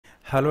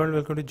Hello and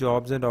welcome to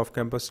Jobs and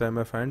Off-Campus Time,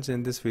 my friends.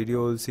 In this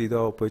video, we'll see the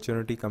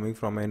opportunity coming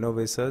from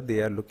Innovaccer.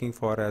 They are looking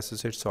for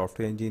associate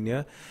software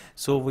engineer.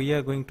 So we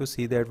are going to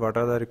see that what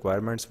are the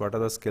requirements, what are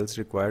the skills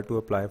required to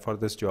apply for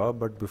this job.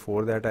 But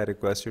before that, I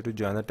request you to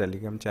join the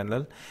Telegram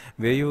channel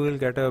where you will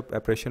get a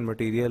preparation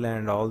material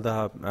and all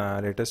the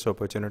latest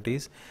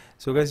opportunities.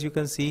 So guys, you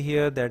can see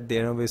here that the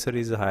Innovaccer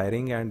is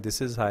hiring, and this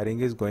is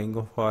hiring is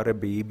going for a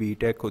BE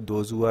BTech,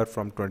 those who are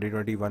from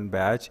 2021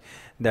 batch.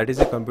 That is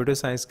a computer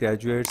science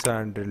graduates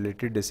and related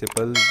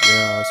disciplines.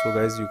 So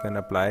guys, you can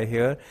apply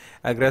here.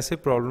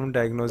 Aggressive problem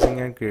diagnosing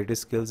and creative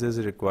skills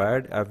is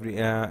required.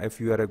 If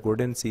you are a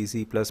good in C,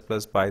 C++,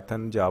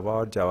 Python, Java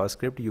or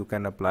JavaScript, you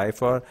can apply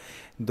for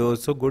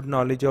those. So good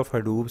knowledge of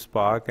Hadoop,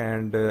 Spark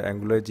and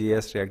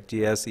AngularJS,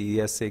 React.js,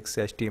 ES6,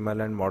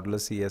 HTML and modular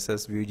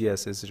CSS,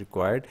 Vue.js is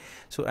required.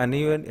 So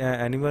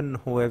anyone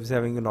who is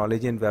having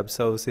knowledge in web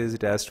services,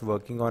 REST,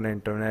 working on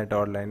internet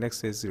or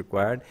Linux is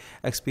required.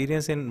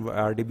 Experience in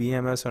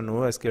RDBMS or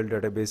NoSQL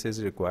database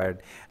is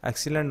required.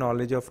 Excellent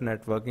knowledge of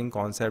networking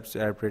concepts,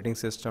 operating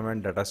system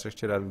and data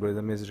structure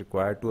algorithm is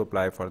required to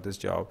apply for this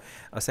job.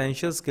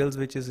 Essential skills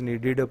which is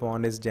needed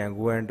upon is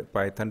Django and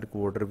Python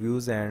code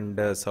reviews and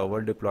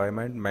server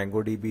deployment,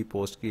 MongoDB,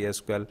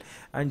 PostgreSQL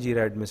and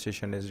Jira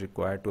administration is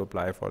required to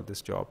apply for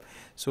this job.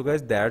 So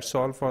guys, that's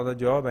all for the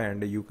job,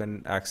 and you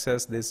can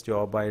access this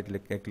job by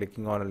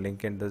clicking on a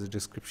link in the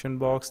description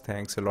box.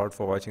 Thanks a lot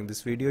for watching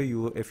this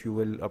video. If you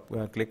will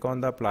click on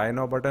the apply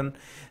now button,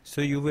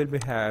 so you will be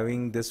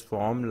having this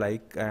form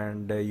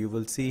and you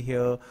will see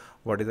here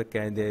what is the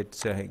candidate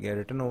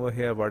written over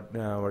here, what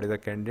is the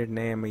candidate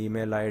name,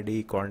 email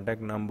ID,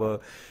 contact number.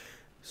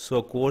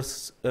 So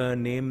course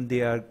name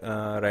they are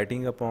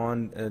writing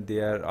upon, they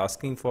are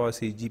asking for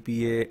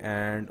CGPA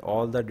and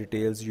all the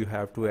details you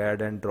have to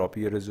add and drop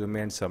your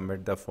resume and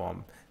submit the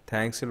form.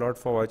 Thanks a lot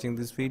for watching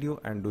this video,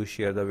 and do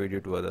share the video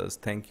to others.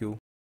 Thank you.